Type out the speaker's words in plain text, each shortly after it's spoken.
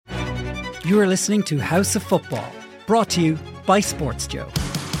You are listening to House of Football, brought to you by Sports Joe.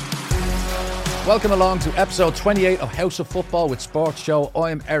 Welcome along to episode 28 of House of Football with Sports Joe.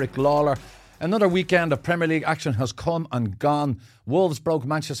 I'm Eric Lawler. Another weekend of Premier League action has come and gone. Wolves broke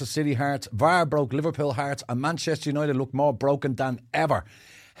Manchester City hearts, VAR broke Liverpool hearts, and Manchester United look more broken than ever.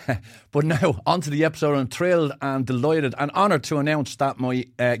 But now, on to the episode. I'm thrilled and delighted and honoured to announce that my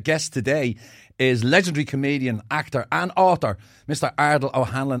guest today is legendary comedian, actor and author, Mr. Ardal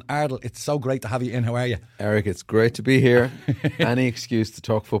O'Hanlon. Ardal, it's so great to have you in. How are you? Eric, it's great to be here. Any excuse to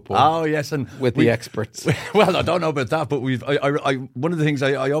talk football. Oh, yes. And with the experts. Well, I don't know about that, but one of the things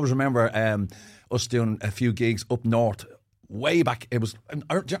I always remember us doing a few gigs up north way back. It was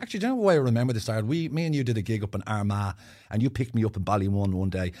actually, do you know why I remember this? Me and you did a gig up in Armagh, and you picked me up in Ballymun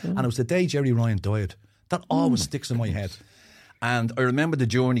one day, and it was the day Jerry Ryan died. That always sticks in my head. And I remember the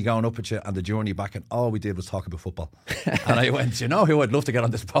journey going up at you and the journey back, and all we did was talk about football. And I went, you know who I'd love to get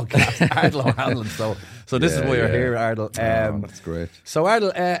on this podcast? Ardal O'Hanlon. So this is why you're here, Ardal. That's great. So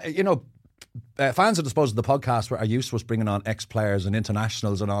Ardal, fans of the podcast are used to us bringing on ex-players and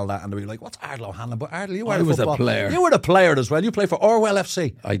internationals and all that, and they were like, what's Ardal O'Hanlon? But Ardal, you were a player. You were a player as well. You played for Orwell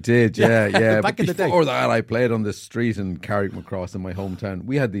FC. I did, yeah. Back in the day. Before that, I played on the street in Carrickmacross in my hometown.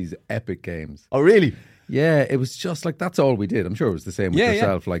 We had these epic games. Oh, really? Yeah, it was just like, that's all we did. I'm sure it was the same with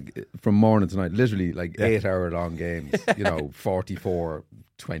yourself. Like from morning to night, literally like 8-hour long games, 44,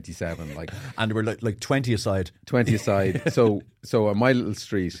 27. And they were like 20 aside. 20 aside. So on my little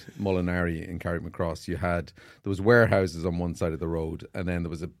street, Molinari in Carrickmacross, there was warehouses on one side of the road, and then there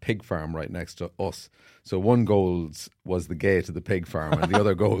was a pig farm right next to us. So one goals was the gate of the pig farm, and the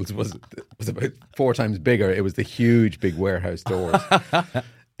other goals was about 4 times bigger. It was the huge big warehouse doors.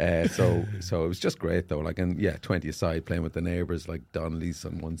 So it was just great though. 20 aside, playing with the neighbours, like Donnelly's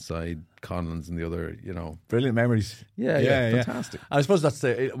on one side, Conlon's on the other. Brilliant memories. Yeah, fantastic. I suppose that's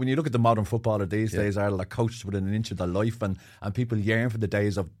when you look at the modern footballer these days, are like coached within an inch of their life, and people yearn for the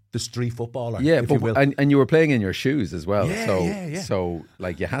days of the street footballer. Yeah, if you will. And you were playing in your shoes as well. Yeah. So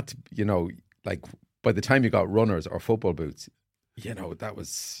you had to, by the time you got runners or football boots, that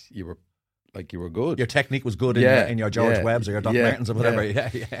was you were good. Your technique was good in your George Webbs or your Doc Martens or whatever.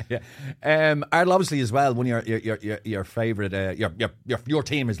 Yeah. Ardal, obviously as well, one of your favourite, your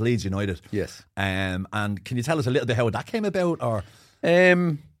team is Leeds United. Yes. And can you tell us a little bit how that came about? Or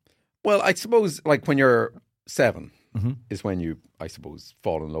well, I suppose when you're 7 is when you, I suppose,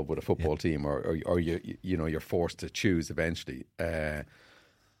 fall in love with a football team, or you're forced to choose eventually.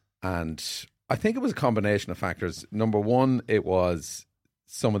 And I think it was a combination of factors. Number one, it was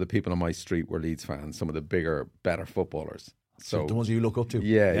some of the people on my street were Leeds fans, some of the bigger, better footballers. So the ones you look up to.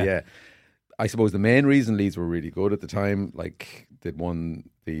 Yeah. I suppose the main reason Leeds were really good at the time, they'd won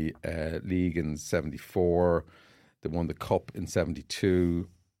the league in 74, they won the cup in 72.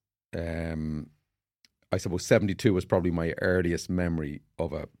 I suppose 72 was probably my earliest memory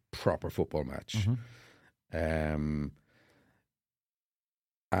of a proper football match.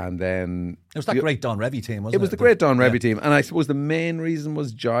 And then it was that great Don Revie team, wasn't it? It was the great Don Revie team. And I suppose the main reason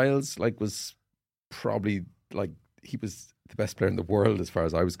was Giles, was probably he was the best player in the world as far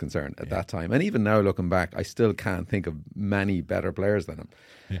as I was concerned at that time. And even now looking back, I still can't think of many better players than him.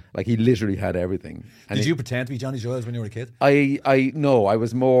 Yeah. He literally had everything. And Did you pretend to be Johnny Giles when you were a kid? No, I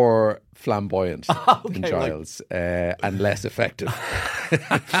was more flamboyant than Giles, and less effective.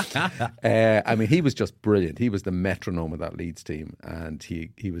 He was just brilliant. He was the metronome of that Leeds team, and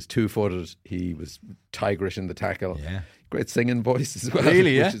he was 2-footed. He was tigerish in the tackle. Yeah. Great singing voice as well,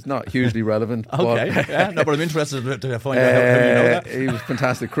 really, which is not hugely relevant. Okay, but I'm interested to find out how you know that. He was a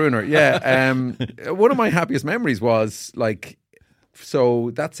fantastic crooner. Yeah, one of my happiest memories was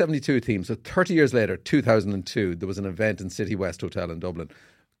so that 72 team. So 30 years later, 2002, there was an event in City West Hotel in Dublin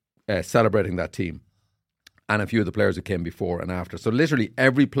celebrating that team, and a few of the players who came before and after. So literally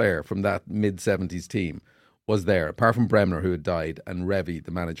every player from that mid-70s team was there, apart from Bremner, who had died, and Revie,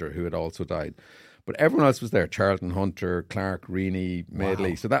 the manager, who had also died. But everyone else was there: Charlton, Hunter, Clark, Reaney, Madeley.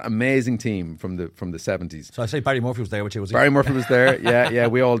 Wow. So that amazing team from the 70s. So I say Barry Murphy was there, which was Barry Murphy was there. Yeah.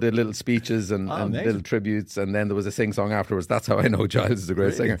 We all did little speeches and little tributes, and then there was a sing song afterwards. That's how I know Giles is a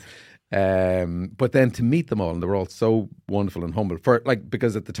great singer. But then to meet them all, and they were all so wonderful and humble.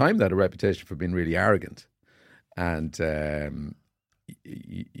 Because at the time they had a reputation for being really arrogant, and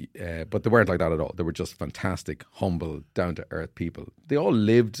but they weren't like that at all. They were just fantastic, humble, down to earth people. They all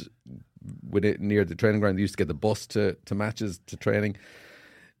lived with it near the training ground. They used to get the bus to matches, to training.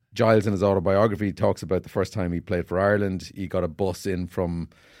 Giles, in his autobiography, talks about the first time he played for Ireland. He got a bus in from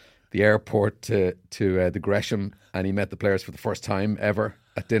the airport to the Gresham, and he met the players for the first time ever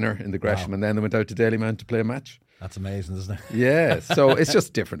at dinner in the Gresham. Wow. And then they went out to Dalymount to play a match. That's amazing, isn't it? Yeah, so it's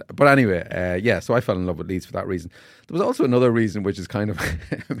just different. But anyway, so I fell in love with Leeds for that reason. There was also another reason, which is kind of,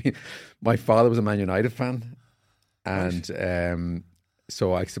 I mean, my father was a Man United fan. And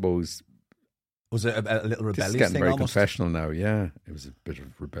so I suppose... Was it a little rebellious This is getting thing very almost? confessional now, yeah. It was a bit of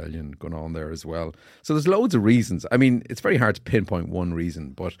rebellion going on there as well. So there's loads of reasons. I mean, it's very hard to pinpoint one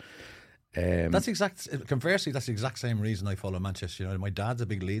reason, but... Conversely, that's the exact same reason I follow Manchester United. My dad's a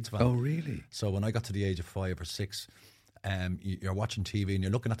big Leeds fan. Oh, really? So when I got to the age of 5 or 6, you're watching TV and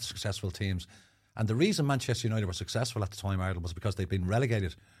you're looking at the successful teams. And the reason Manchester United were successful at the time, Ardal, was because they'd been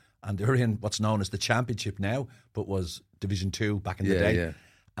relegated. And they're in what's known as the Championship now, but was Division 2 back in the day. Yeah.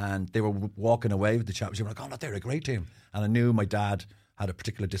 And they were walking away with the Championship. Like, oh, no, they're a great team. And I knew my dad had a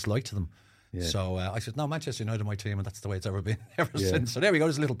particular dislike to them. Yeah. So I said, no, Manchester United are my team, and that's the way it's ever been ever since. So there we go.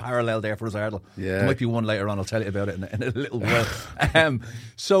 There's a little parallel there for us, Ardal. Yeah. There might be one later on. I'll tell you about it in a little while.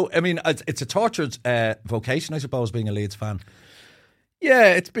 So, I mean, it's a tortured vocation, I suppose, being a Leeds fan.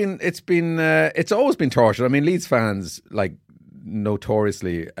 Yeah, it's always been tortured. I mean, Leeds fans, like,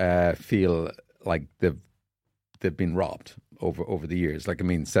 notoriously feel like they've been robbed over the years. Like, I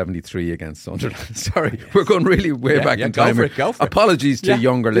mean, 73 against Sunderland. Sorry, we're going really way back in time. Go for it. Apologies to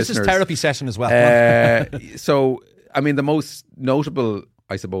younger this listeners. This is therapy session as well. So, I mean, the most notable,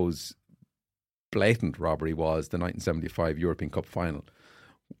 I suppose, blatant robbery was the 1975 European Cup final.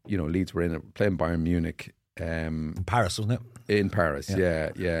 You know, Leeds were in it, playing Bayern Munich. In Paris, wasn't it? In Paris,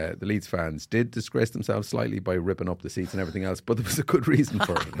 yeah. The Leeds fans did disgrace themselves slightly by ripping up the seats and everything else, but there was a good reason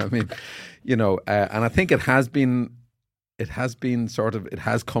for it. I mean, you know, and I think it has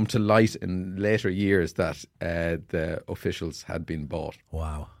come to light in later years that the officials had been bought.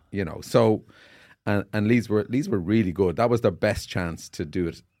 Wow. You know, so and Leeds were really good. That was their best chance to do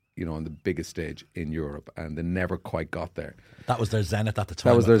it, you know, on the biggest stage in Europe, and they never quite got there. That was their zenith at the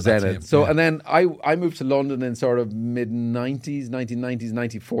time. That was their zenith. Team. So, and then I moved to London in sort of mid-90s, 1990s,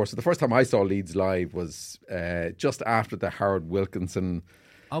 94. So the first time I saw Leeds live was just after the Howard Wilkinson.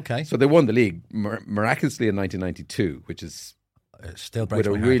 Okay. So they won the league miraculously in 1992, which is still with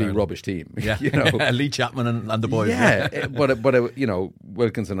a really rubbish team. Yeah, you know, Lee Chapman and the boys. Yeah, but you know,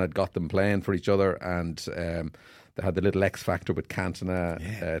 Wilkinson had got them playing for each other, and they had the little X factor with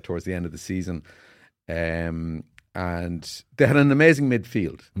Cantona towards the end of the season. And they had an amazing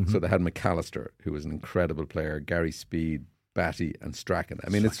midfield. So they had McAllister, who was an incredible player, Gary Speed, Batty and Strachan. I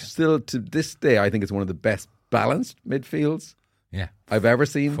mean, it's still, to this day, I think it's one of the best balanced midfields I've ever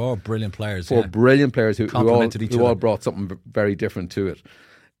seen. Four brilliant players. Brilliant players who all all brought something very different to it.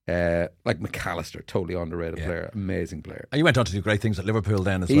 Like McAllister, totally underrated player, amazing player. And you went on to do great things at Liverpool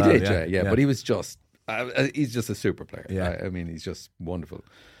then as he well. He did, yeah. But he was just, he's just a super player. Yeah. I mean, he's just wonderful.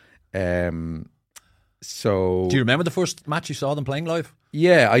 So, do you remember the first match you saw them playing live?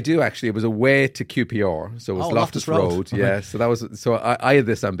 Yeah, I do actually. It was away to QPR, so it was Loftus Road. Yeah, so that was. So I had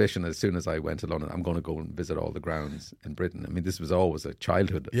this ambition as soon as I went to London. I'm going to go and visit all the grounds in Britain. I mean, this was always a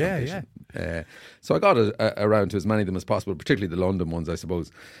childhood ambition. So I got around to as many of them as possible, particularly the London ones, I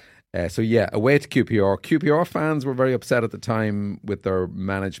suppose. So yeah, away to QPR. QPR fans were very upset at the time with their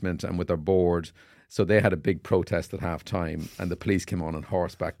management and with their board. So they had a big protest at half time, and the police came on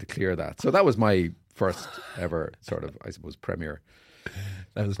horseback to clear that. So that was my first ever sort of, I suppose, Premier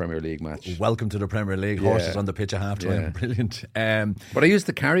League match. Welcome to the Premier League. Horses on the pitch at half time. Yeah. Brilliant. But I used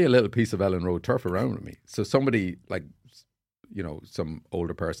to carry a little piece of Ellen Road turf around with me. So somebody, like, you know, some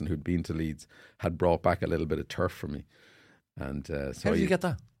older person who'd been to Leeds had brought back a little bit of turf for me. And so how did you get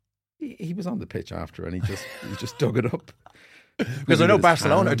that? He was on the pitch after, and he just dug it up. Because I know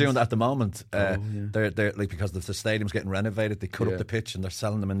Barcelona are doing that at the moment. They're like, because the stadium's getting renovated, they cut up the pitch and they're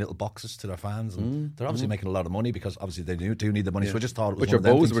selling them in little boxes to their fans, and they're obviously making a lot of money because obviously they do need the money. So I just thought it was. But your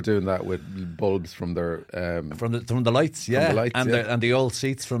Bows were doing that with bulbs from their from the lights, and the old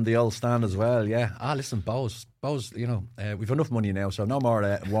seats from the old stand as well. Yeah. Listen, Bows, you know, we've enough money now, so no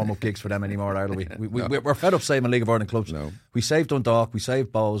more warm up gigs for them anymore, Ardal. We're fed up saving League of Ireland clubs. No, we saved Dundalk, we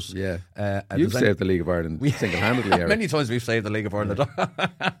saved Bows. Yeah, you've saved the League of Ireland single handedly. Many times we've saved the League of Ireland.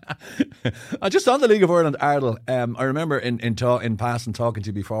 Just on the League of Ireland, Ardal, I remember in passing talking to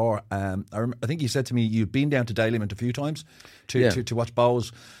you before. I think you said to me you've been down to Dalymount a few times to watch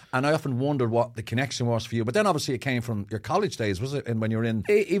Bows, and I often wondered what the connection was for you. But then obviously it came from your college days, was it? And when you were in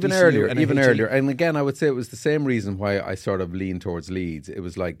even earlier. And again, I would say it was the same reason why I sort of leaned towards Leeds. It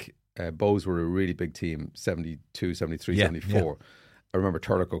was like Bows were a really big team, 72, 73, 74. I remember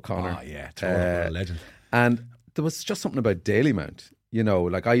Turlock O'Connor. Turlock, a legend. And there was just something about Dalymount. You know,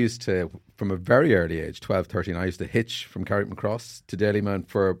 like I used to, from a very early age, 12, 13, I used to hitch from Carrickmacross to Dalymount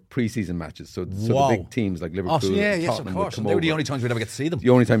for pre-season matches. So the big teams like Liverpool, and yes, of Tottenham course. would come They were the over. only times we'd ever get to see them. The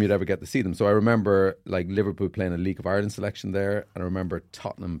only time you'd ever get to see them. So I remember like Liverpool playing a League of Ireland selection there, and I remember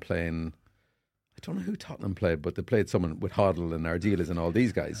Tottenham playing. I don't know who Tottenham played, but they played someone with Ardal and Ardal and all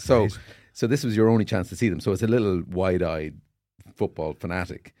these guys. So this was your only chance to see them. So as a little wide-eyed football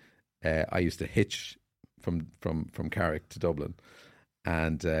fanatic, I used to hitch from Carrick to Dublin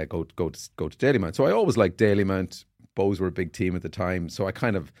and go to Dalymount. So I always liked Dalymount. Bows were a big team at the time, so I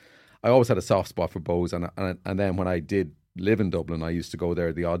always had a soft spot for Bows. And then when I did live in Dublin, I used to go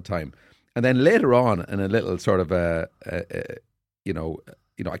there the odd time. And then later on, in a little sort of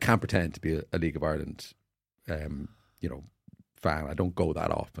I can't pretend to be a League of Ireland, fan. I don't go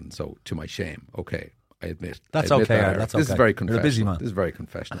that often, so to my shame, okay, I admit. That's I admit okay. that That's This okay. is very You're a busy confessional. man. This is very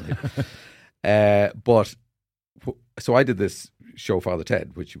confessional. But so I did this show, Father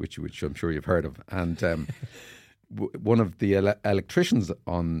Ted, which I'm sure you've heard of, and one of the electricians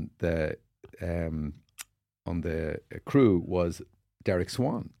on the crew was Derek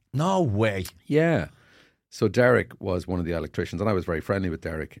Swan. No way. Yeah. So Derek was one of the electricians, and I was very friendly with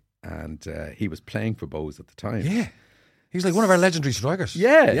Derek, and he was playing for Bows at the time. Yeah. He's like one of our legendary strikers.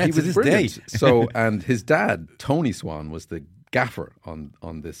 Yeah, he to was this brilliant. day. So, and his dad, Tony Swan, was the gaffer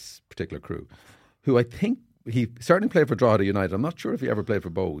on this particular crew, who I think he certainly played for Drogheda United. I'm not sure if he ever played for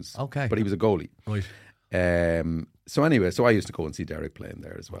Bows. Okay. But he was a goalie. Right. So anyway, so I used to go and see Derek playing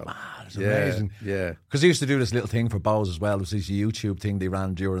there as well. That's amazing. Yeah. Because they used to do this little thing for Bows as well. It was this YouTube thing they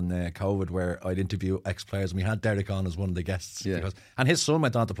ran during COVID where I'd interview ex-players, and we had Derek on as one of the guests. Yeah. And his son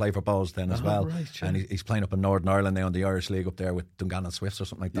went on to play for Bows then as well. Right, yeah. And he's playing up in Northern Ireland now in the Irish League up there with Dungannon Swifts or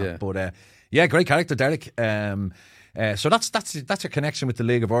something like that. Yeah. But great character, Derek. So that's your connection with the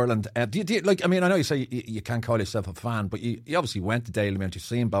League of Ireland. Do you like? I mean, I know you say you can't call yourself a fan, but you obviously went to Dalymount. You've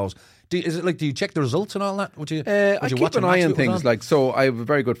seen Bows. Do you check the results and all that? Would you? I keep watch an a eye match on if it was things like. So I have a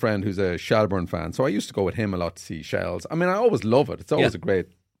very good friend who's a Shelbourne fan. So I used to go with him a lot to see Shells. I mean, I always love it. It's always a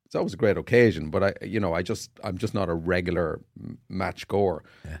great occasion. But I'm just not a regular match goer.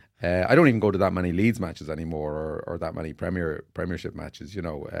 Yeah. I don't even go to that many Leeds matches anymore, or that many Premiership matches.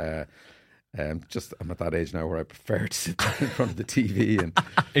 I'm at that age now where I prefer to sit down in front of the TV and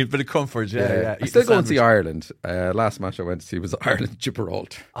a bit of comfort. Yeah. I still go and see Ireland. Last match I went to see was Ireland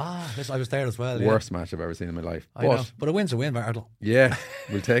Gibraltar. I was there as well. Worst match I've ever seen in my life. I know. But a win's a win, Ardal. Yeah,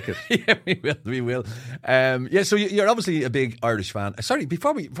 we'll take it. Yeah, we will. So you're obviously a big Irish fan. Sorry,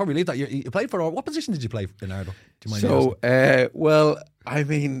 before we leave that, you played for what position did you play in Ardal? Do you mind asking? I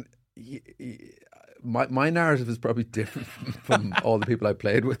mean. My narrative is probably different from all the people I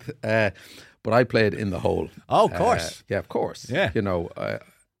played with, but I played in the hole. Oh, of course. Yeah, of course. Yeah.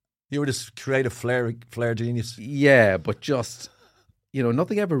 You were this creative flair genius. Yeah, but just,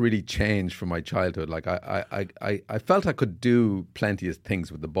 nothing ever really changed from my childhood. Like I felt I could do plenty of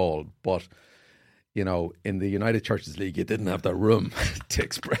things with the ball, but in the United Churches League, you didn't have the room to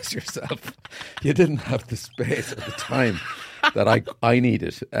express yourself. You didn't have the space at the time that I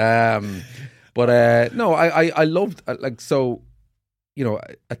needed. But no, I loved, at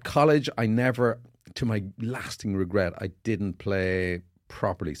college, I never, to my lasting regret, I didn't play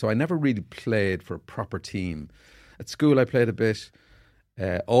properly. So I never really played for a proper team. At school, I played a bit,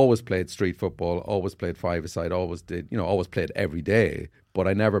 always played street football, always played five-a-side, always played every day, but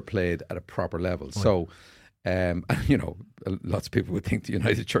I never played at a proper level. Right. So, lots of people would think the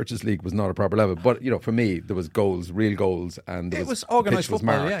United Churches League was not a proper level, but for me, there was goals, real goals, and it was organised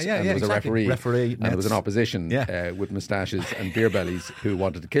football. Marked, yeah, and there was exactly. a referee, and there was an opposition with moustaches and beer bellies who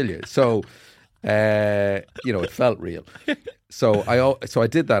wanted to kill you. So, it felt real. So I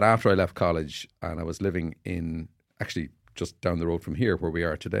did that after I left college, and I was living in actually just down the road from here where we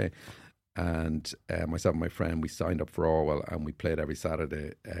are today. And myself and my friend, we signed up for Orwell, and we played every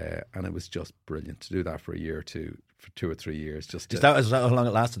Saturday, and it was just brilliant to do that for a year or two, for 2 or 3 years. Is that how long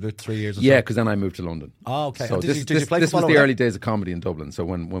it lasted? About 3 years or so? Yeah, because then I moved to London. Oh, okay. So did you play this was the early days of comedy in Dublin. So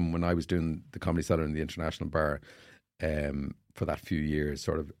when I was doing the Comedy Cellar in the International Bar for that few years,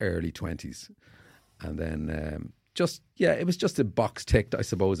 sort of early 20s, and then it was just a box ticked, I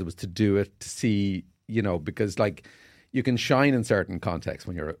suppose. It was to do it, to see, because like, you can shine in certain contexts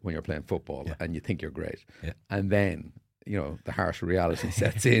when you're playing football, and you think you're great, and then the harsh reality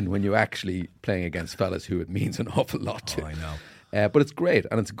sets in when you're actually playing against fellas who it means an awful lot to. Oh, I know. But it's great,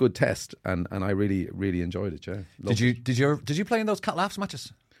 and it's a good test, and I really really enjoyed it. Yeah. Did you play in those Cat Laughs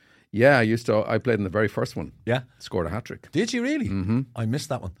matches? Yeah, I played in the very first one. Yeah, scored a hat-trick. Did you really? Mm-hmm. I missed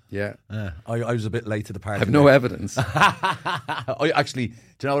that one. Yeah, I was a bit late to the party. I have no evidence. I actually, do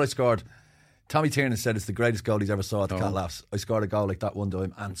you know what I scored? Tommy Tiernan said it's the greatest goal he's ever saw at the Cat Laughs. I scored a goal like that one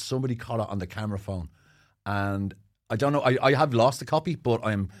time, and somebody caught it on the camera phone. And I don't know, I have lost a copy, but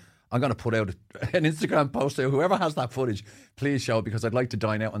I'm going to put out an Instagram post there. Whoever has that footage, please show it, because I'd like to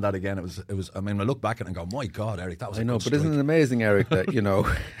dine out on that again. It was. I mean, I look back at it and go, my God, Eric, that was. I know, but isn't it amazing, Eric, that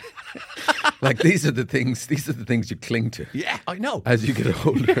like these are the things you cling to. Yeah, I know. As you get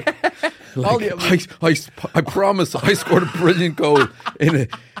older. I promise I scored a brilliant goal in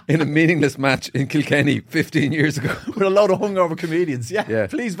a meaningless match in Kilkenny 15 years ago with a load of hungover comedians. Yeah.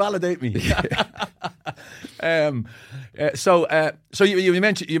 Please validate me. Yeah. So you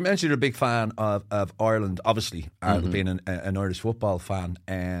mentioned you're a big fan of Ireland, obviously, being an Irish football fan.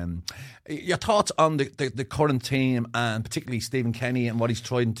 Your thoughts on the current team, and particularly Stephen Kenny and what he's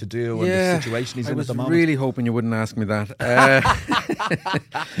trying to do and the situation he's in at the moment? I was really hoping you wouldn't ask me that.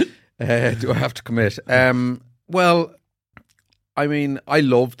 Do I have to commit? Well, I mean, I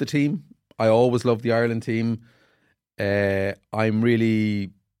love the team. I always loved the Ireland team. I'm really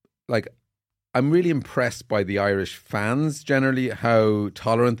impressed by the Irish fans generally, how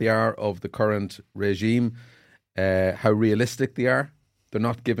tolerant they are of the current regime, how realistic they are. They're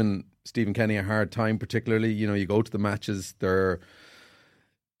not giving Stephen Kenny a hard time, particularly. You go to the matches, they're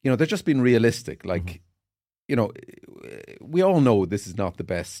just being realistic. Like, we all know this is not the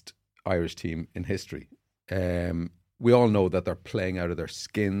best Irish team in history. We all know that they're playing out of their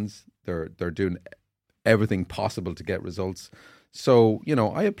skins. They're doing everything possible to get results. So,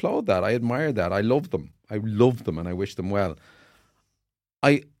 I applaud that. I admire that. I love them. And I wish them well.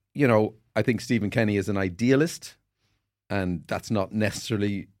 I think Stephen Kenny is an idealist, and that's not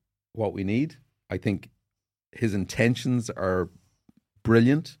necessarily what we need. I think his intentions are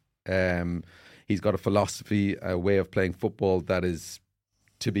brilliant. He's got a philosophy, a way of playing football that is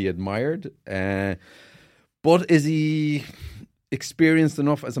to be admired. But is he experienced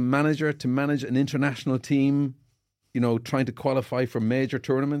enough as a manager to manage an international team, trying to qualify for major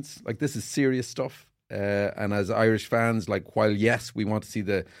tournaments? Like, this is serious stuff. And as Irish fans, while yes, we want to see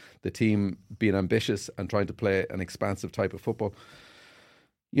the team being ambitious and trying to play an expansive type of football,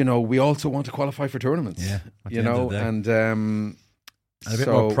 we also want to qualify for tournaments. Yeah, and a bit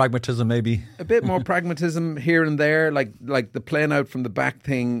more pragmatism, maybe. A bit more pragmatism here and there, like the playing out from the back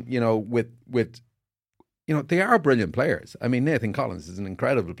thing. With they are brilliant players. I mean, Nathan Collins is an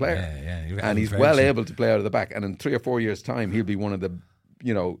incredible player, and he's well able to play out of the back. And in 3 or 4 years' time, he'll be one of the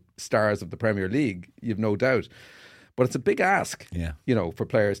stars of the Premier League. You've no doubt. But it's a big ask, for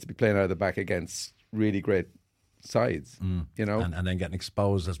players to be playing out of the back against really great sides, and then getting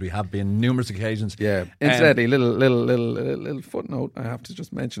exposed, as we have been numerous occasions. Yeah. Incidentally, little footnote, I have to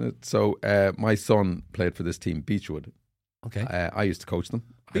just mention it. So my son played for this team, Beechwood. Okay. I used to coach them.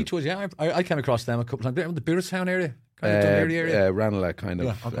 Beechwood, yeah. I came across them a couple of times. The Beerstown area? Kind of Dunleary area? Ranelagh, kind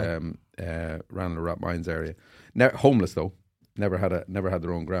of. Ranelagh, Rathmines area. Homeless, though. Never had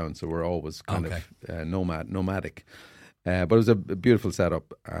their own ground, so we're always kind of nomadic. But it was a beautiful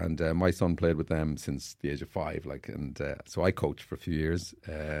setup, and my son played with them since the age of 5. So I coached for a few years.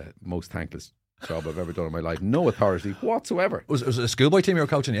 Most thankless job I've ever done in my life. No authority whatsoever. Was it a schoolboy team you were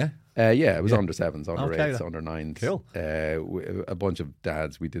coaching? Yeah, it was under 7s, under 8s, under 9s. Cool. A bunch of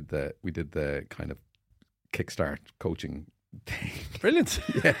dads. We did the kind of kickstart coaching thing. Brilliant.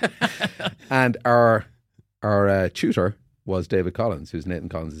 Yeah. And our tutor was David Collins, who's Nathan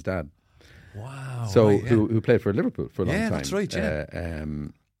Collins' dad. Wow. So who played for Liverpool for a long time. Yeah, that's right, yeah. I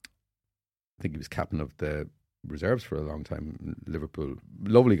think he was captain of the reserves for a long time in Liverpool.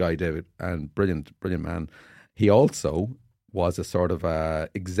 Lovely guy, David, and brilliant man. He also was a sort of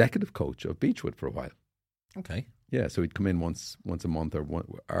executive coach of Beechwood for a while. Okay. Yeah, so he'd come in once a month, or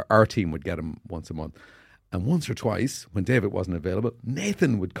our team would get him once a month. And once or twice, when David wasn't available,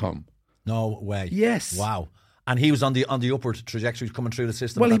 Nathan would come. No way. Yes. Wow. And he was on the upward trajectory coming through the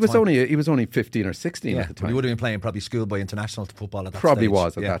system. Well, he was only 15 or 16 at the time. He would have been playing probably schoolboy international football at that probably stage.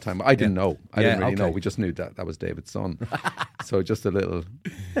 Was at that time. I didn't know. I didn't really know. We just knew that was David's son. So just a little,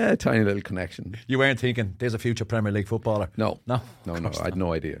 tiny little connection. You weren't thinking, there's a future Premier League footballer? No. I had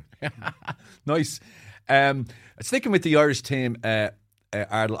no idea. Nice. Sticking with the Irish team,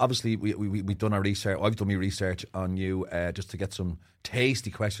 Ardal, obviously we've done our research. I've done my research on you just to get some tasty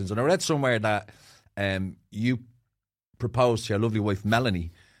questions. And I read somewhere that you proposed to your lovely wife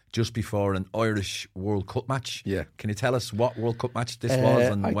Melanie just before an Irish World Cup match. Yeah. Can you tell us what World Cup match this was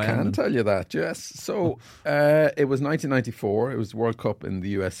and when? I can tell you that, yes. So it was 1994. It was World Cup in the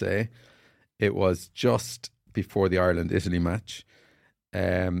USA. It was just before the Ireland-Italy match.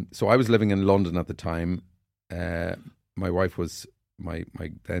 So I was living in London at the time. My wife was, my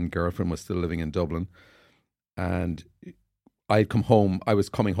then girlfriend was still living in Dublin. And I'd come home. I was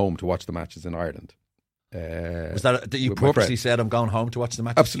coming home to watch the matches in Ireland. Was that you with my purposely friend. said I'm going home to watch the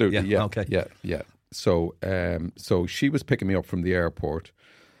match? Absolutely, yeah. Okay. Yeah. So she was picking me up from the airport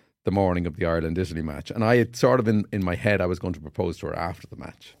the morning of the Ireland-Italy match, and I had sort of in my head I was going to propose to her after the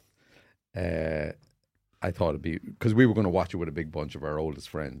match. I thought it'd be, because we were going to watch it with a big bunch of our oldest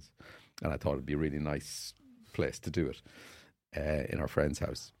friends, and I thought it'd be a really nice place to do it in our friend's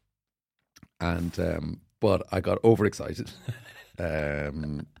house. And but I got overexcited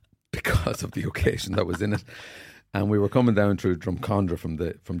because of the occasion that was in it, and we were coming down through Drumcondra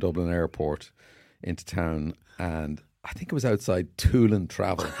from Dublin Airport into town, and I think it was outside Toolin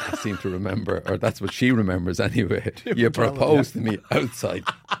Travel. I seem to remember, or that's what she remembers anyway. You proposed to me outside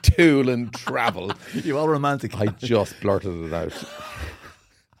Toolin Travel. You all romantic. I just blurted it out.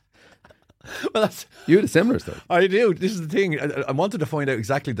 Well, You had a similar story. I do. This is the thing. I wanted to find out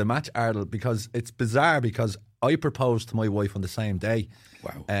exactly the match, Ardal, because it's bizarre, because I proposed to my wife on the same day.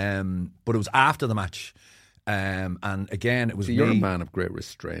 Wow. But it was after the match. And again, it was See, me. you're a man of great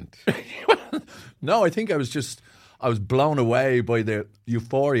restraint. No, I think I was blown away by the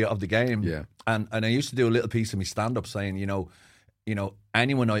euphoria of the game. Yeah. And I used to do a little piece of me stand-up saying, you know,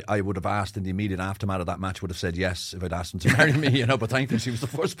 anyone I would have asked in the immediate aftermath of that match would have said yes if I'd asked them to marry me, but thankfully she was the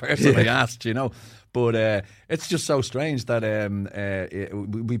first person I asked, But it's just so strange that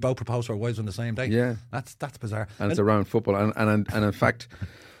we both proposed to our wives on the same day. Yeah. That's bizarre. And it's around football. And in fact,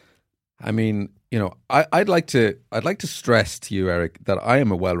 I mean, I'd like to stress to you, Eric, that I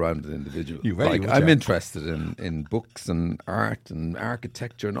am a well-rounded individual. You very much I'm are. interested in books and art and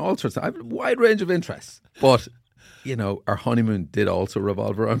architecture and all sorts. I have a wide range of interests, but our honeymoon did also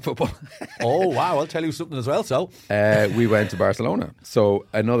revolve around football. Oh wow! I'll tell you something as well. So we went to Barcelona. So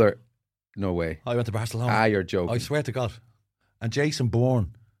no way. I went to Barcelona. You're joking. I swear to God. And Jason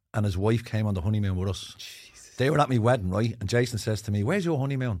Bourne and his wife came on the honeymoon with us. Jesus. They were at my wedding, right? And Jason says to me, "Where's your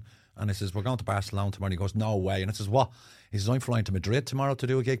honeymoon?" And I says, "We're going to Barcelona tomorrow." And he goes, "No way." And I says, "What?" He says, "I'm flying to Madrid tomorrow to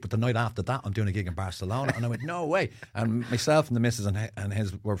do a gig, but the night after that, I'm doing a gig in Barcelona." And I went, "No way." And myself and the missus and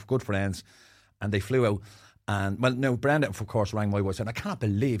his were good friends, and they flew out. And well, no, Brenda, of course, rang my wife and said, "I can't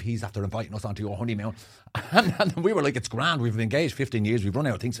believe he's after inviting us onto your honeymoon." And we were like, "It's grand. We've been engaged 15 years. We've run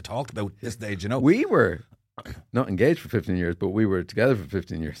out of things to talk about this stage, We were not engaged for 15 years, but we were together for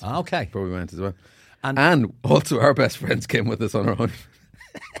 15 years. Okay. Before we went as well. And also our best friends came with us on our honeymoon.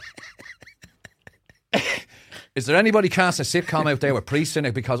 Is there anybody casting a sitcom out there with priests in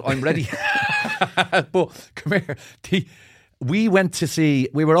it? Because I'm ready. But come here. We went to see.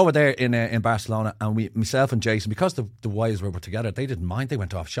 We were over there in Barcelona, and myself and Jason, because the wives were together, they didn't mind. They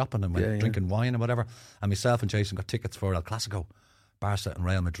went off shopping and went drinking wine and whatever. And myself and Jason got tickets for El Clasico, Barca and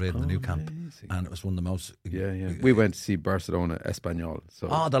Real Madrid in the new camp, and it was one of the most. Yeah. We went to see Barcelona Espanyol. So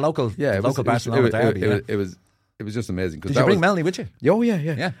the local Barcelona derby. It was just amazing. Did you bring Melanie with you? Oh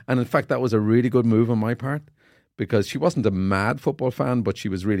yeah. And in fact, that was a really good move on my part, because she wasn't a mad football fan, but she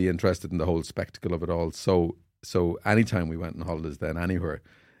was really interested in the whole spectacle of it all. So anytime we went on holidays, then anywhere,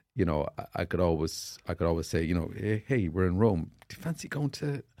 I could always say, hey, we're in Rome. Do you fancy going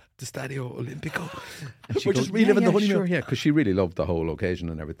to the Stadio Olimpico? We're just reliving the honeymoon. Sure, yeah, because she really loved the whole occasion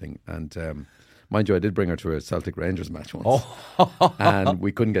and everything. And mind you, I did bring her to a Celtic Rangers match once, and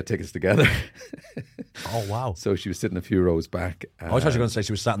we couldn't get tickets together. Oh wow! So she was sitting a few rows back. I thought you were going to say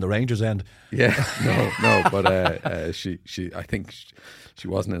she was sat in the Rangers end. Yeah, no, but she I think she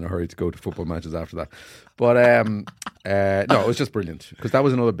wasn't in a hurry to go to football matches after that. But no, it was just brilliant, because that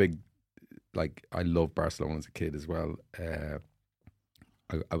was another big. Like, I loved Barcelona as a kid as well.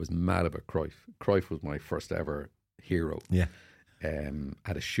 I was mad about Cruyff. Cruyff was my first ever hero. Yeah.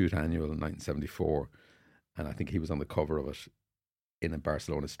 Had a shoot annual in 1974, and I think he was on the cover of it in a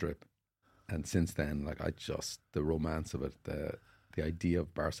Barcelona strip. And since then, the romance of it, the idea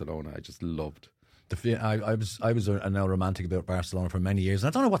of Barcelona, I just loved. I was now romantic about Barcelona for many years, and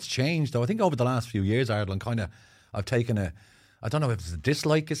I don't know what's changed though. I think over the last few years, Ireland I've taken I don't know if it's a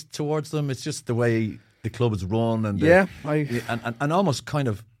dislike towards them. It's just the way the club is run, and and almost kind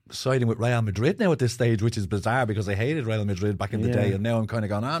of siding with Real Madrid now at this stage, which is bizarre, because I hated Real Madrid back in the day, and now I'm kind of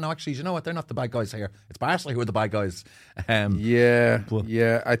going, no, actually, you know what? They're not the bad guys here. It's Barcelona who are the bad guys.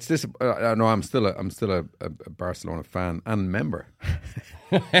 It's this. No, I'm still a Barcelona fan and member,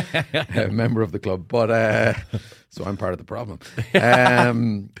 a member of the club. But so I'm part of the problem.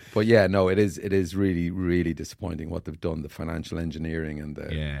 But yeah, no, it is really, really disappointing what they've done. The financial engineering and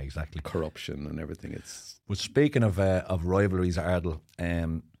the corruption and everything. Well, speaking of rivalries, Ardal,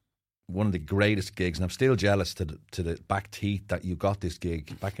 one of the greatest gigs, and I'm still jealous to the back teeth that you got this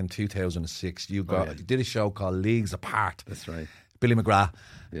gig back in 2006. You did a show called Leagues Apart. That's right. Billy McGrath.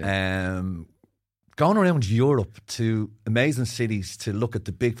 Yeah. going around Europe to amazing cities to look at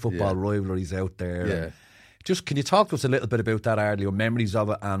the big football rivalries out there. Yeah. Just can you talk to us a little bit about that, Ardal, your memories of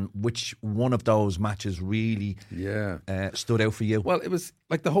it, and which one of those matches really stood out for you? Well, it was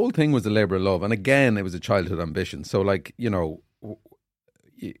like the whole thing was a labour of love, and again, it was a childhood ambition. So, like when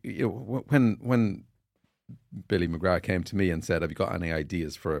Billy McGrath came to me and said, "Have you got any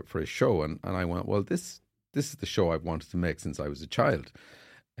ideas for a show?" and I went, "Well, this is the show I've wanted to make since I was a child.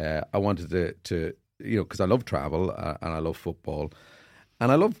 I wanted to because I love travel and I love football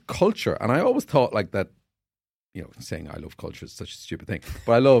and I love culture, and I always thought like that." Saying I love culture is such a stupid thing,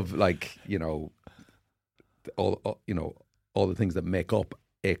 but I love all the things that make up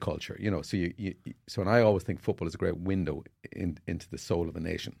a culture. So and I always think football is a great window into the soul of a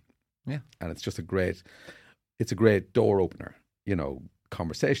nation. Yeah, and it's a great door opener.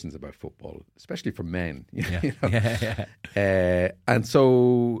 Conversations about football, especially for men. And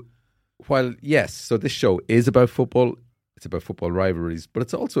so while so this show is about football, it's about football rivalries, but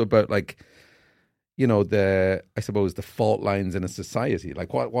it's also about I suppose the fault lines in a society,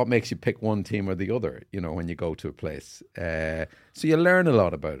 like what makes you pick one team or the other, when you go to a place. So you learn a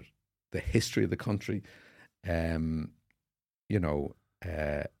lot about the history of the country, and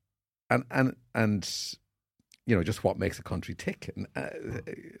just what makes a country tick. And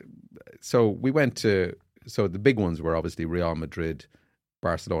so we went to, so the big ones were obviously Real Madrid,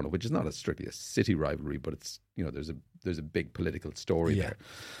 Barcelona, which is not strictly a city rivalry, but it's, there's a big political story there.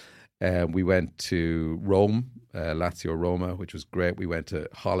 We went to Rome, Lazio Roma, which was great. We went to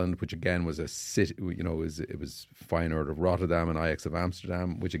Holland, which again was a city, it was Feyenoord of Rotterdam and Ajax of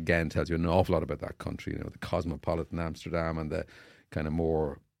Amsterdam, which again tells you an awful lot about that country, the cosmopolitan Amsterdam and the kind of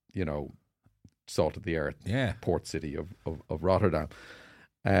more, salt of the earth port city of Rotterdam.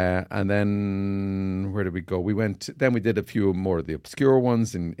 And then where did we go? We did a few more of the obscure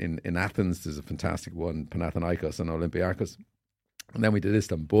ones in Athens. There's a fantastic one, Panathinaikos and Olympiakos. And then we did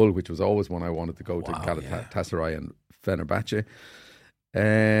Istanbul, which was always one I wanted to go to, Galatasaray and Fenerbahce.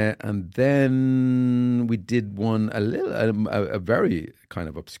 And then we did one, a very kind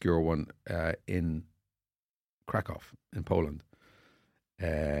of obscure one in Krakow, in Poland.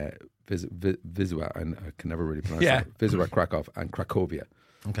 Wisła, and I can never really pronounce that. Wisła, Krakow, and Cracovia.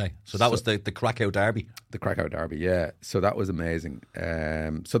 Okay, so that was the Krakow derby. The Krakow derby, yeah. So that was amazing.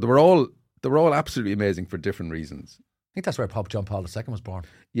 So they were all absolutely amazing for different reasons. I think that's where Pope John Paul II was born.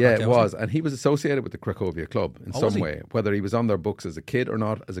 Yeah, it was. And he was associated with the Cracovia club in some way. Whether he was on their books as a kid or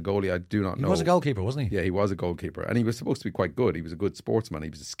not, as a goalie, I do not know. He was a goalkeeper, wasn't he? Yeah, he was a goalkeeper. And he was supposed to be quite good. He was a good sportsman. He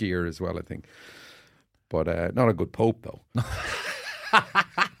was a skier as well, I think. But not a good Pope, though.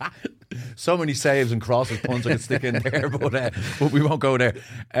 So many saves and crosses, punts I could stick in there, but we won't go there.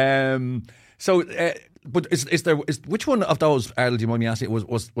 But is there which one of those, Ardal, do you mind me asking,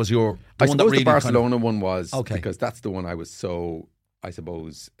 was your I one suppose that really the Barcelona one was, okay, because that's the one I was so, I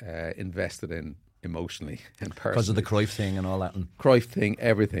suppose, invested in emotionally and personally. Because of the Cruyff thing and all that. Cruyff thing,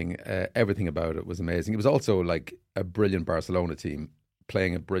 everything about it was amazing. It was also like a brilliant Barcelona team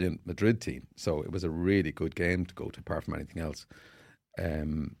playing a brilliant Madrid team. So it was a really good game to go to, apart from anything else.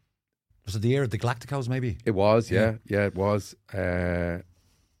 Was it the year of the Galacticos, maybe? It was, yeah, it was.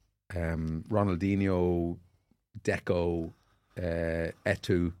 Ronaldinho, Deco,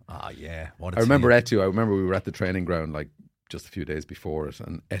 Eto'o. What I remember Eto'o. I remember we were at the training ground like just a few days before it,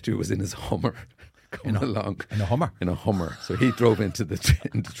 and Eto'o was in his Hummer coming along. In a Hummer? In a Hummer. So he drove into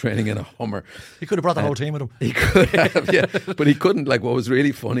training in a Hummer. He could have brought the whole team with him. He could have, yeah. But he couldn't. Like, what was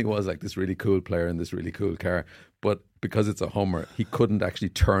really funny was like this really cool player in this really cool car, but because it's a Hummer, he couldn't actually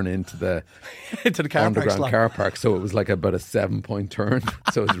turn into the car underground car park. So it was like about a 7-point turn.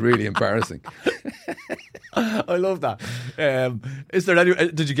 So it was really embarrassing. I love that. Is there any?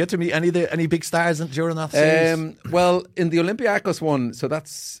 Did you get to meet any big stars during that series? Well, in the Olympiacos one, so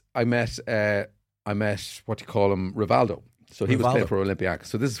that's I met what do you call him, Rivaldo. So he was playing for Olympiacos.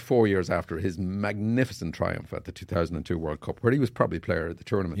 So this is 4 years after his magnificent triumph at the 2002 World Cup, where he was probably player of the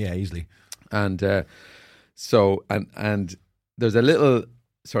tournament. Yeah, easily. And so there's a little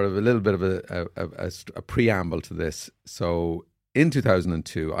bit of a preamble to this. So in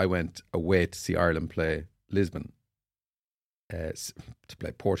 2002, I went away to see Ireland play Lisbon, to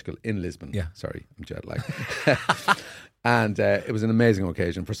play Portugal in Lisbon. Yeah, sorry, I'm jet lagged. And it was an amazing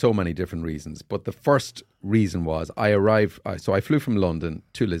occasion for so many different reasons. But the first reason was I arrived. So I flew from London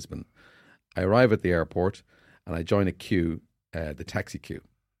to Lisbon. I arrive at the airport and I join a queue, the taxi queue,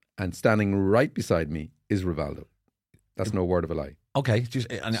 and standing right beside me is Rivaldo. That's no word of a lie. Okay,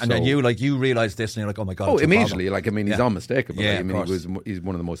 and you realised this, and you're like, oh my god! Oh, immediately! Like, I mean, he's unmistakable. Yeah, I mean, he's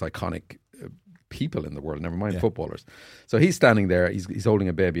one of the most iconic people in the world, never mind footballers. So he's standing there, he's holding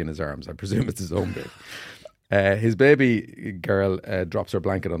a baby in his arms. I presume it's his own baby. His baby girl drops her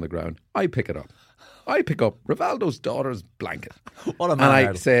blanket on the ground. I pick it up. I pick up Rivaldo's daughter's blanket. What a man. And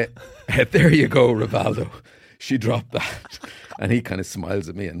I say, there you go, Rivaldo. She dropped that. And he kind of smiles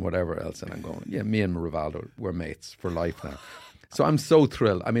at me and whatever else. And I'm going, yeah, me and Rivaldo, we're mates for life now. So I'm so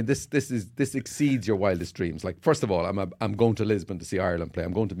thrilled. I mean, this exceeds your wildest dreams. Like, first of all, I'm going to Lisbon to see Ireland play.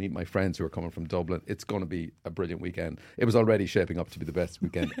 I'm going to meet my friends who are coming from Dublin. It's going to be a brilliant weekend. It was already shaping up to be the best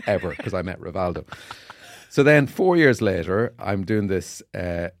weekend ever because I met Rivaldo. So then 4 years later, I'm doing this.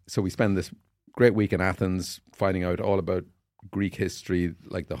 So we spend this great week in Athens finding out all about Greek history.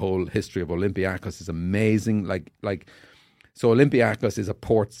 Like, the whole history of Olympiakos is amazing. So Olympiakos is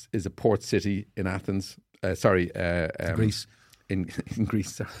a port city in Athens. Greece. In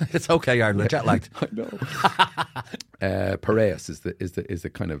Greece, sorry. It's okay, Ireland. Jet lagged. I know. Piraeus is the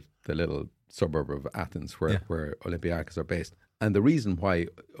kind of the little suburb of Athens where Olympiacos are based. And the reason why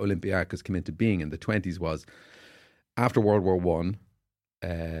Olympiacos came into being in the 1920s was after World War One,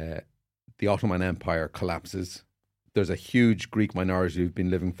 the Ottoman Empire collapses. There's a huge Greek minority who've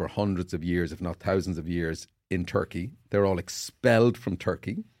been living for hundreds of years, if not thousands of years, in Turkey. They're all expelled from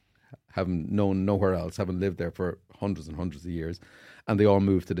Turkey, having known nowhere else, having lived there for hundreds and hundreds of years, and they all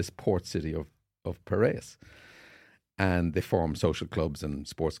moved to this port city of Piraeus. And they form social clubs and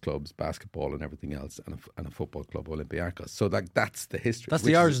sports clubs, basketball and everything else, and a football club, Olympiacos. So that's the history. That's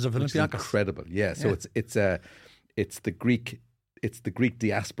the origins of Olympiacos. Incredible, yeah. So it's the Greek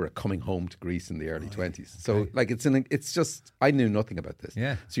diaspora coming home to Greece in the early 20s. So it's just, I knew nothing about this.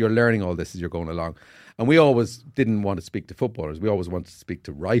 Yeah. So you're learning all this as you're going along. And we always didn't want to speak to footballers. We always wanted to speak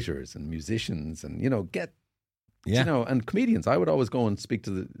to writers and musicians and, and comedians. I would always go and speak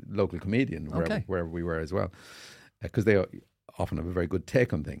to the local comedian wherever we were as well, because they often have a very good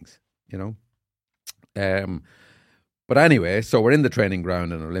take on things, But anyway, so we're in the training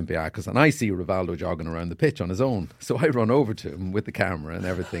ground in Olympiacos, and I see Rivaldo jogging around the pitch on his own. So I run over to him with the camera and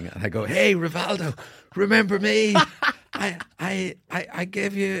everything, and I go, "Hey, Rivaldo, remember me? I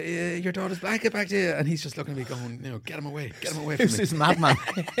gave you your daughter's blanket back to you." And he's just looking at me going, get him away from me. Who's this madman?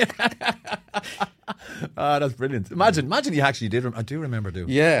 Oh, that's brilliant. Imagine you actually did. I do remember,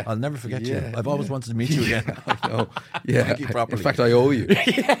 Yeah. I'll never forget you. I've always wanted to meet you again. I know. Yeah. Thank you properly. In fact, I owe you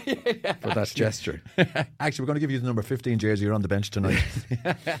for that gesture. Actually, we're going to give you the number 15 jersey. You're on the bench tonight.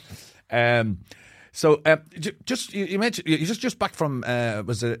 You mentioned you're just back from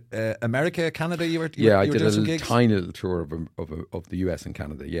was it America, Canada? I did doing some a gigs? tiny little tour of the US and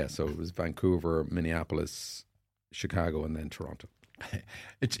Canada. Yeah, so it was Vancouver, Minneapolis, Chicago, and then Toronto.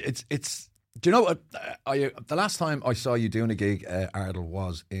 It's. Do you know what? The last time I saw you doing a gig, Ardal,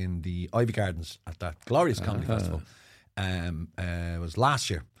 was in the Ivy Gardens at that glorious comedy festival. It was last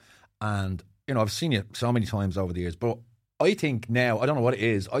year, and I've seen you so many times over the years, but I think now, I don't know what it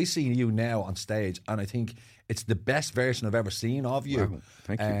is, I see you now on stage and I think it's the best version I've ever seen of you. Wow,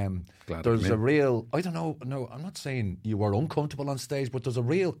 thank you. Glad there's a real, I don't know, no, I'm not saying you were uncomfortable on stage, but there's a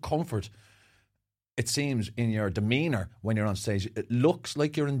real comfort, it seems, in your demeanour when you're on stage. It looks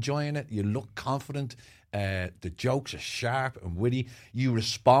like you're enjoying it, you look confident, the jokes are sharp and witty, you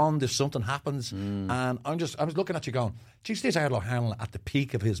respond if something happens, and I was looking at you going, geez, there's Ardal O'Hanlon at the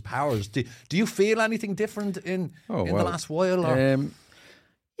peak of his powers. Do you feel anything different in the last while? Or?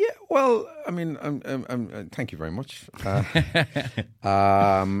 Yeah, well, I mean, thank you very much.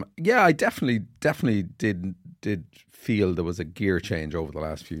 I definitely did feel there was a gear change over the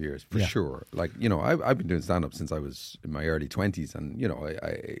last few years, for sure. Like, I've been doing stand-up since I was in my early 20s, and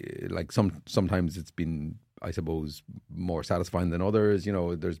I like sometimes it's been, I suppose, more satisfying than others.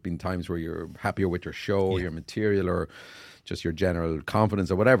 There's been times where you're happier with your show, your material, or just your general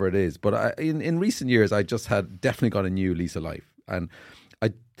confidence, or whatever it is. But in recent years, I just had definitely got a new lease of life, and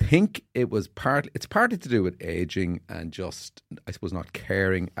I think it's partly to do with aging and just, I suppose, not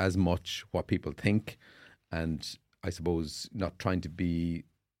caring as much what people think, and I suppose not trying to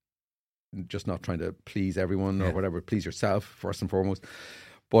please everyone or whatever, please yourself first and foremost.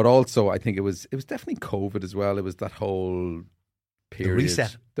 But also, I think it was definitely COVID as well. It was that whole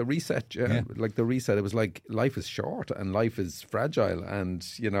period. The reset, yeah. Like the reset. It was like life is short and life is fragile and,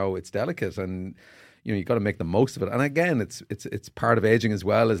 it's delicate and, you got to make the most of it. And again, it's part of aging as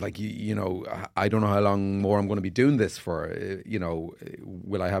well. Is like, I don't know how long more I'm going to be doing this for.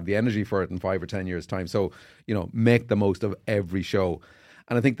 Will I have the energy for it in 5 or 10 years' time? So, make the most of every show.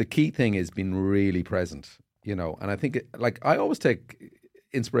 And I think the key thing is being really present, and I think, I always take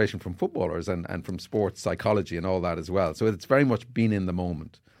inspiration from footballers and from sports psychology and all that as well. So it's very much being in the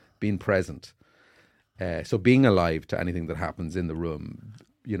moment, being present. So being alive to anything that happens in the room,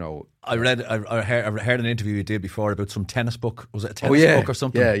 I heard an interview you did before about some tennis book. Was it a tennis book or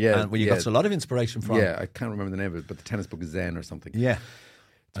something? Yeah. And where you got a lot of inspiration from. Yeah, I can't remember the name of it, but the tennis book is Zen or something. Yeah.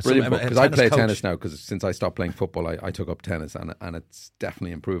 It's brilliant book, because I play tennis now, because since I stopped playing football, I took up tennis, and it's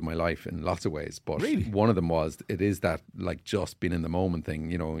definitely improved my life in lots of ways. But really? One of them was, it is that like just being in the moment thing.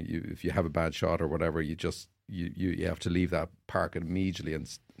 If you have a bad shot or whatever, you just you have to leave that park immediately and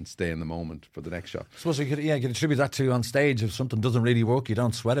stay in the moment for the next shot. I suppose you could attribute that to on stage. If something doesn't really work, you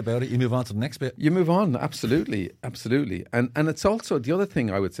don't sweat about it. You move on to the next bit. You move on, absolutely. And it's also, the other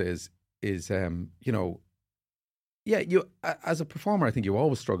thing I would say is you as a performer, I think you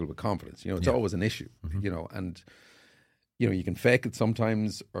always struggle with confidence. It's always an issue. And you can fake it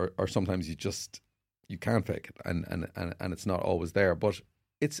sometimes, or sometimes you can't fake it, and it's not always there. But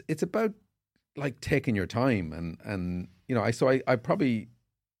it's about like taking your time, and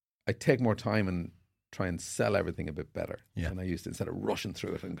I take more time and try and sell everything a bit better than I used to, instead of rushing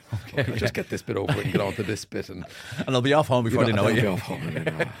through it and just get this bit over and get on to this bit, and I'll be off home before they know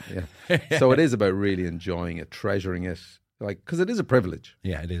it. So it is about really enjoying it, treasuring it, because it is a privilege.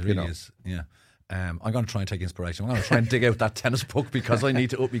 Yeah, it is, really is. Yeah. I'm going to try and take inspiration. I'm going to try and dig out that tennis book, because I need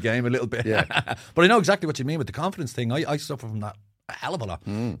to up my game a little bit. Yeah. But I know exactly what you mean with the confidence thing. I suffer from that a hell of a lot.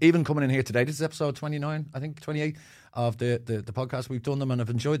 Even coming in here today, this is episode 29, I think 28 of the podcast. We've done them and I've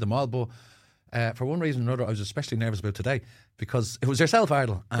enjoyed them all, but for one reason or another, I was especially nervous about today, because it was yourself,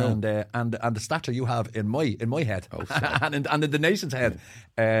 Ardal, and the stature you have in my head, and in the nation's head,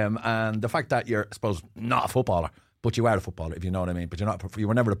 and the fact that you're, I suppose, not a footballer, but you are a footballer, if you know what I mean. But you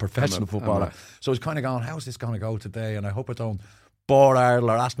were never a professional footballer. So I was kind of going, how's this going to go today? And I hope I don't bore Ardal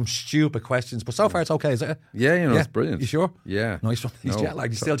or ask him stupid questions. But so far it's okay, is it? Yeah, it's brilliant. You sure? Yeah. Nice one. He's jet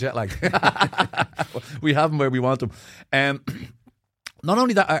lagged. He's still jet lagged. We have him where we want him. Not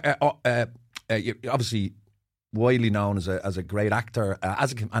only that, you're obviously widely known as a great actor,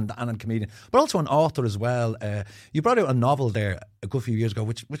 and a comedian, but also an author as well. You brought out a novel there a good few years ago,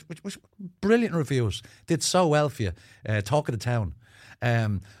 which brilliant reviews, did so well for you. Talk of the Town.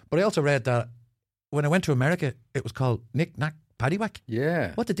 But I also read that when I went to America, it was called Knick Knack Paddywhack.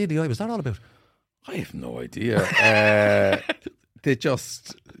 Yeah. What the DDI was that all about? I have no idea. They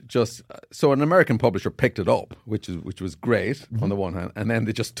just so an American publisher picked it up, which was great on the one hand, and then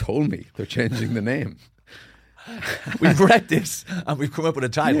they just told me they're changing the name. We've read this and we've come up with a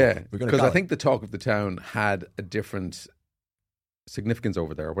title. Yeah, because I think the Talk of the Town had a different significance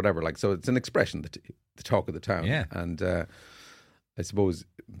over there, or whatever. Like, so it's an expression, the Talk of the Town. Yeah, and I suppose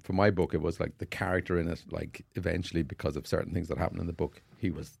for my book, it was like the character in it. Like, eventually, because of certain things that happened in the book, he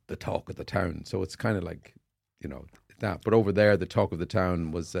was the talk of the town. So it's kind of like, that. But over there, the Talk of the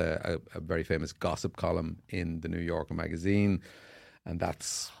Town was a very famous gossip column in the New Yorker magazine, and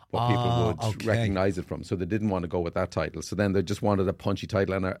that's what people would recognise it from. So they didn't want to go with that title. So then they just wanted a punchy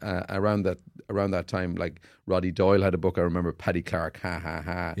title. And around that time, like Roddy Doyle had a book. I remember Paddy Clark, Ha Ha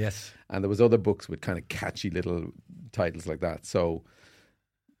Ha. Yes. And there was other books with kind of catchy little titles like that. So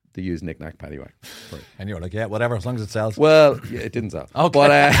they used Knick Knack Paddywhack. And you were like, yeah, whatever, as long as it sells. Well, yeah, it didn't sell. Okay.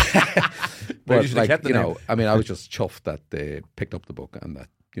 But like, I mean, I was just chuffed that they picked up the book, and that,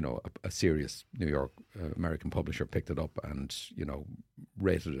 a serious New York American publisher picked it up and,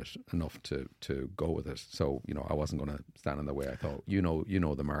 rated it enough to go with it. So, I wasn't going to stand in the way. I thought, you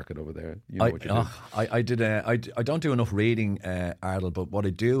know the market over there. You know what you do. I don't do enough reading, Ardal, but what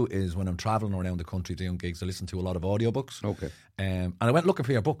I do is when I'm travelling around the country doing gigs, I listen to a lot of audiobooks. Okay. And I went looking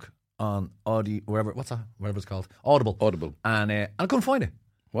for your book on wherever it's called, Audible. And I couldn't find it.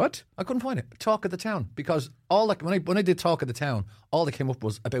 What? I couldn't find it. Talk of the Town, because when I did Talk of the Town, all that came up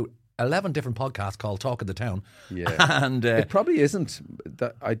was about 11 different podcasts called Talk of the Town. Yeah, and it probably isn't.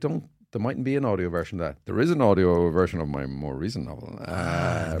 There mightn't be an audio version of that. There is an audio version of my more recent novel,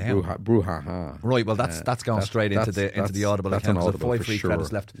 Brouhaha. Right. Well, that's going straight into the Audible account. That's an Audible for free sure.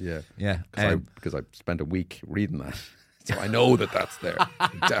 credits left. Yeah. Because I spent a week reading that. So I know that's there.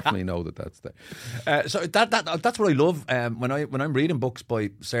 I definitely know that's there. So that's what I love when I'm reading books by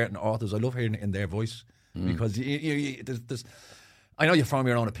certain authors. I love hearing it in their voice, because there's I know you form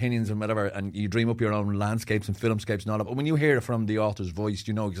your own opinions and whatever, and you dream up your own landscapes and filmscapes and all that. But when you hear it from the author's voice,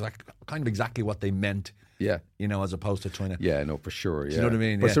 you know exactly what they meant. Yeah, as opposed to trying to. Yeah, no, for sure. Yeah, you know what I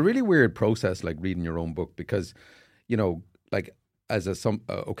mean. But it's a really weird process, like reading your own book, because, like as some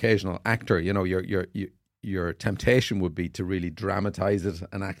occasional actor, your temptation would be to really dramatize it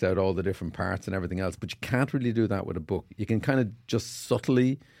and act out all the different parts and everything else. But you can't really do that with a book. You can kind of just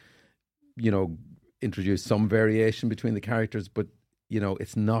subtly, introduce some variation between the characters, but,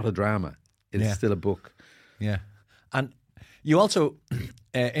 it's not a drama. It's still a book. Yeah. And you also,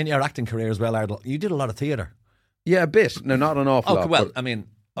 in your acting career as well, Ardal, you did a lot of theatre. Yeah, a bit. No, not an awful lot. Well, but- I mean,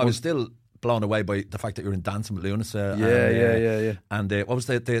 I was still blown away by the fact that you're in Dancing with Lunacy. Yeah. And what was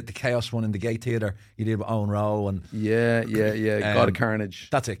the Chaos one in the Gay Theatre you did with Owen Rowe? And Yeah. God of Carnage.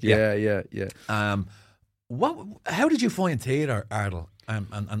 that's it. Yeah. How did you find theatre, Ardal?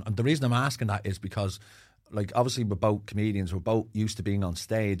 And the reason I'm asking that is because, like, obviously we're both comedians, we're both used to being on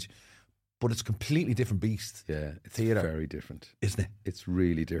stage, but it's a completely different beast. Yeah, it's Theatre. very different. Isn't it? It's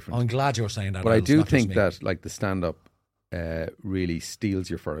really different. I'm glad you were saying that. But I Ardal, do it's not just think me. that like the stand-up really steals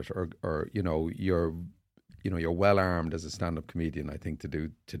you for it, or you're well armed as a stand-up comedian. I think to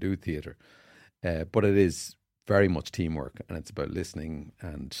do theatre, but it is very much teamwork, and it's about listening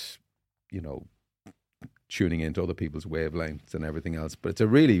and tuning into other people's wavelengths and everything else. But it's a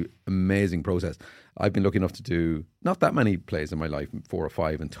really amazing process. I've been lucky enough to do not that many plays in my life, 4 or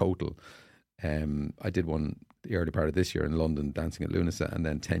 5 in total. I did one the early part of this year in London, Dancing at Lunacy, and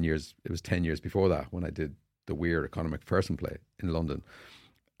then 10 years. It was 10 years before that when I did the Weir Conor McPherson play in London,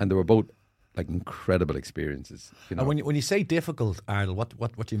 and they were both like incredible experiences. And when you say difficult, Ardal,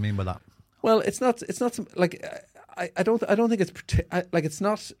 what do you mean by that? Well, it's not like I don't think it's like it's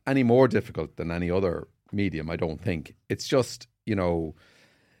not any more difficult than any other medium. I don't think it's just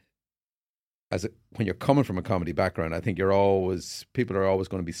when you're coming from a comedy background, I think people are always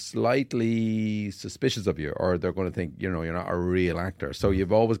going to be slightly suspicious of you, or they're going to think you're not a real actor. So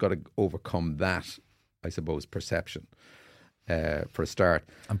you've always got to overcome that, I suppose, perception for a start.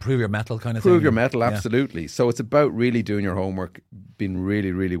 And prove your mettle kind of thing. Prove your mettle, absolutely. So it's about really doing your homework, being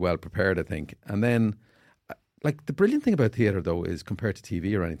really, really well prepared, I think. And then, like, the brilliant thing about theatre, though, is compared to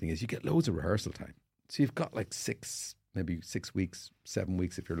TV or anything, is you get loads of rehearsal time. So you've got like 6 weeks, 7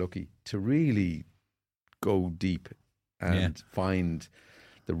 weeks if you're lucky, to really go deep and find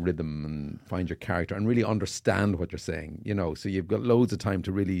the rhythm and find your character and really understand what you're saying, So you've got loads of time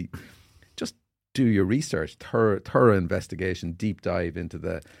to really just do your research, thorough investigation, deep dive into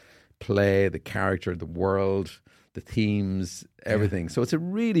the play, the character, the world, the themes, everything. So it's a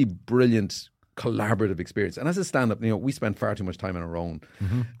really brilliant collaborative experience. And as a stand-up, we spend far too much time on our own.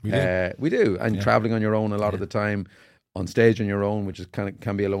 Mm-hmm. We do. And traveling on your own a lot of the time, on stage on your own, which is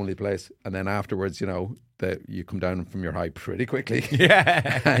can be a lonely place. And then afterwards, that you come down from your high pretty quickly.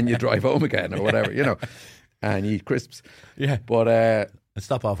 And you drive home again or whatever, and you eat crisps. Yeah. But and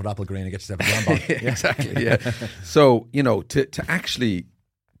stop off at Apple Green and get yourself a jam exactly, yeah. So, to actually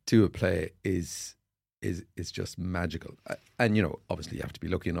do a play is just magical. And, obviously you have to be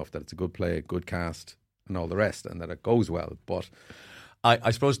lucky enough that it's a good play, good cast and all the rest, and that it goes well. But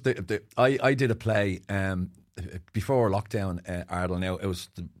I suppose I did a play before lockdown, Ardal. Now it was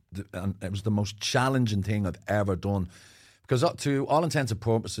the most challenging thing I've ever done, because to all intents and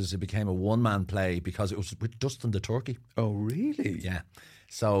purposes it became a one-man play because it was with Dustin the Turkey. Oh, really? Yeah.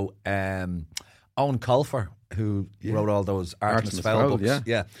 So Owen Colfer, who wrote all those Artemis Fowl books,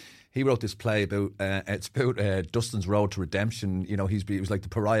 he wrote this play about it's about Dustin's road to redemption. He was like the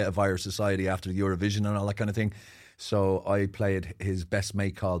pariah of Irish society after the Eurovision and all that kind of thing. So I played his best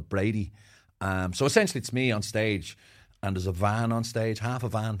mate called Brady. So essentially it's me on stage, and there's a van on stage, half a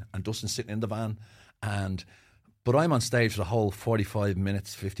van, and Dustin's sitting in the van, but I'm on stage for the whole 45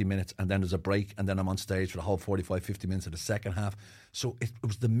 minutes, 50 minutes, and then there's a break, and then I'm on stage for the whole 45, 50 minutes of the second half. So it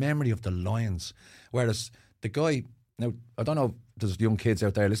was the memory of the lines. Whereas the guy, now, I don't know if there's young kids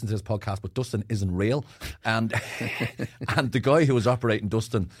out there listening to this podcast, but Dustin isn't real. And and the guy who was operating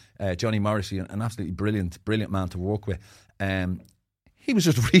Dustin, Johnny Morrissey, an absolutely brilliant man to work with, he was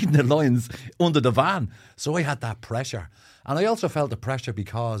just reading the lines under the van. So I had that pressure. And I also felt the pressure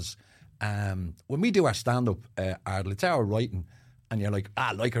because when we do our stand-up, Ardal, it's our writing, and you're like,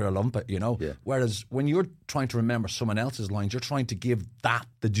 like it or lump it, Yeah. Whereas when you're trying to remember someone else's lines, you're trying to give that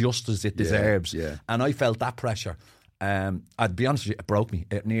the justice it deserves. Yeah. And I felt that pressure. I'd be honest with you, it broke me.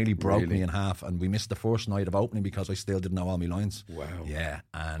 It nearly broke me in half, and we missed the first night of opening because I still didn't know all my lines. Wow. Yeah,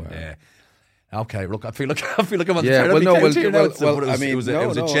 and okay, look, I feel like I'm on the Yeah, therapy couch here now. well, But it was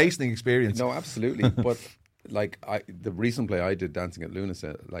a chastening experience. No, absolutely. But like the recent play I did, Dancing at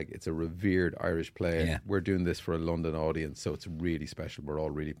Lunacy, like it's a revered Irish play. Yeah. We're doing this for a London audience, so it's really special. We're all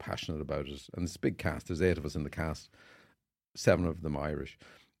really passionate about it, and it's a big cast. There's 8 of us in the cast, 7 of them Irish.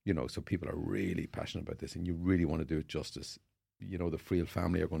 So people are really passionate about this, and you really want to do it justice. The Friel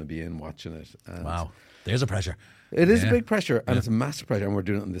family are going to be in watching it. And Wow, there's a pressure. it is a big pressure, and it's a massive pressure, and we're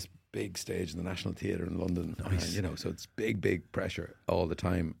doing it on this big stage in the National Theatre in London. Nice. And, so it's big pressure all the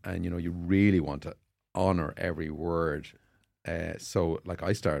time, and you really want to honour every word. So like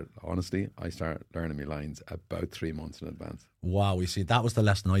I start learning my lines about 3 months in advance. Wow, you see, that was the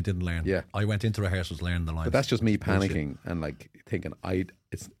lesson I didn't learn. Yeah. I went into rehearsals learning the lines. But that's just me Bullshit. panicking and like thinking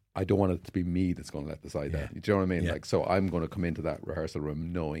I don't want it to be me that's going to let the side down. Do you know what I mean? Yeah. Like, so I'm going to come into that rehearsal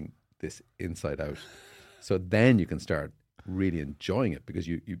room knowing this inside out. So then you can start really enjoying it because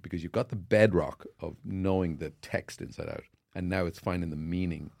you've got the bedrock of knowing the text inside out, and now it's finding the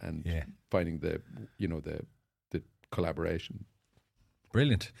meaning and finding the collaboration.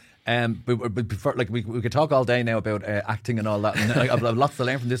 Brilliant. But before, like we could talk all day now about acting and all that. And I've lots to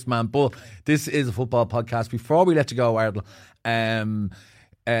learn from this man. But this is a football podcast. Before we let you go, Ardal,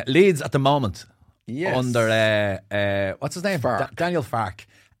 Leeds at the moment, under what's his name, Daniel Farke.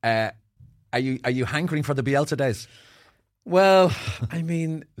 Are you hankering for the Bielsa days? Well, I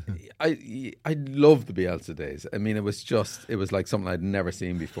mean, I love the Bielsa days. I mean, it was like something I'd never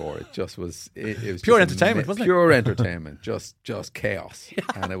seen before. It just was, it was pure just entertainment, wasn't it? Pure entertainment, just chaos,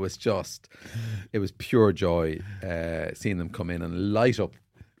 and it was pure joy seeing them come in and light up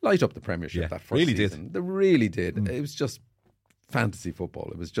the Premiership that first really season. did. They really did. It was just fantasy football.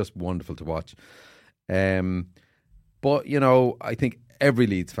 It was just wonderful to watch. But I think every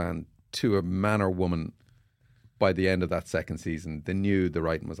Leeds fan, to a man or woman, by the end of that second season, they knew the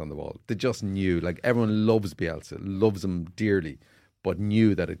writing was on the wall. They just knew, like, everyone loves Bielsa, loves him dearly, but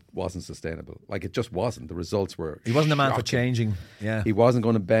knew that it wasn't sustainable. Like, it just wasn't. The results were He wasn't a man shocking. for changing. Yeah, he wasn't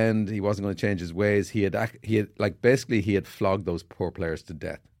going to bend. He wasn't going to change his ways. He had flogged those poor players to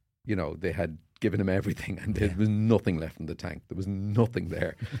death. They had given him everything, and there was nothing left in the tank. There was nothing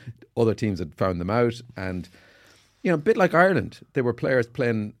there. Other teams had found them out, and a bit like Ireland, there were players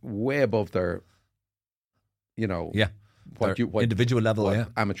playing way above their. What individual level, what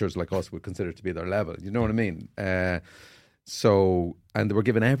amateurs like us would consider to be their level. You know what I mean? And they were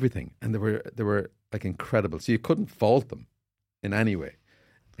given everything, and they were like incredible. So you couldn't fault them in any way,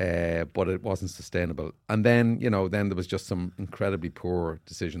 but it wasn't sustainable. And then then there was just some incredibly poor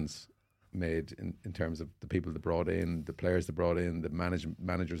decisions made in terms of the people they brought in, the players they brought in, the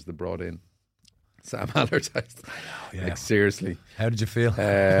managers they brought in. Sam Allardyce. Like, seriously. How did you feel? He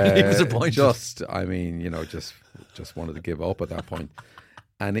was disappointed. Just wanted to give up at that point.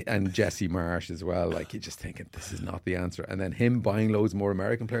 And Jesse Marsh as well. Like, you're just thinking, this is not the answer. And then him buying loads more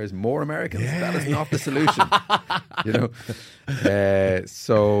American players, more Americans. That is not the solution.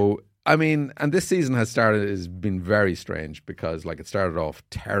 So, I mean, and this season has been very strange because, like, it started off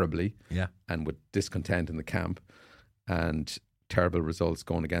terribly and with discontent in the camp and terrible results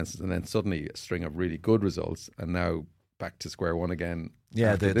going against us, and then suddenly a string of really good results, and now back to square one again.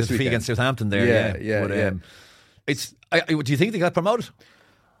 Yeah, the defeat against Southampton there. Do you think they got promoted?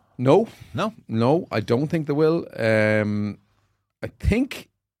 No, I don't think they will. I think,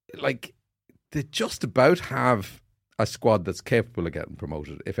 like, they just about have a squad that's capable of getting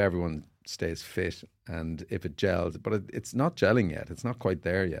promoted if everyone stays fit and if it gels, but it's not gelling yet. It's not quite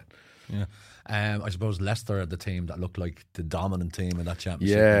there yet. Yeah. I suppose Leicester are the team that looked like the dominant team in that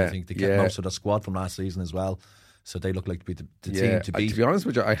championship. Yeah, I think they kept most of the squad from last season as well. So they look like to be the team to beat. To be honest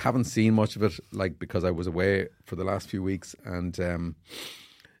with you, I haven't seen much of it, like, because I was away for the last few weeks, and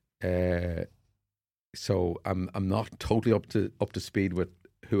so I'm not totally up to speed with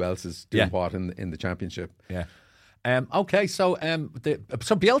who else is doing what in the championship. Yeah. Okay, so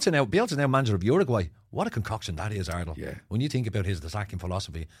Bielsa now manager of Uruguay. What a concoction that is, Ardal. Yeah. When you think about his attacking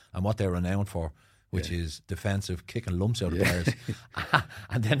philosophy and what they're renowned for, which is defensive, kicking lumps out of players,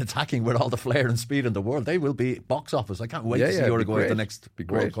 and then attacking with all the flair and speed in the world, they will be box office. I can't wait to see Uruguay at the next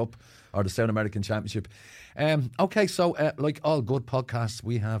World Cup or the South American Championship. Okay, so like all good podcasts,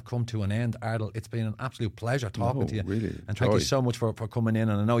 we have come to an end. Ardal, it's been an absolute pleasure talking to you. Really, and thank you so much for coming in.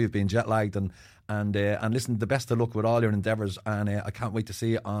 And I know you've been jet lagged, and listen, the best of luck with all your endeavours, and I can't wait to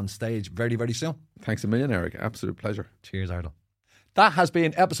see you on stage very, very soon. Thanks a million, Eric. Absolute pleasure. Cheers, Ardal. That has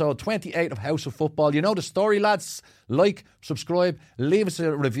been episode 28 of House of Football. You know the story, lads. Like, subscribe, leave us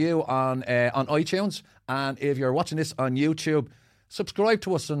a review on iTunes, and if you're watching this on YouTube, subscribe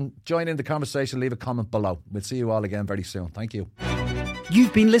to us and join in the conversation. Leave a comment below. We'll see you all again very soon. Thank you.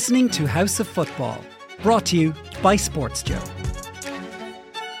 You've been listening to House of Football, brought to you by Sports Joe.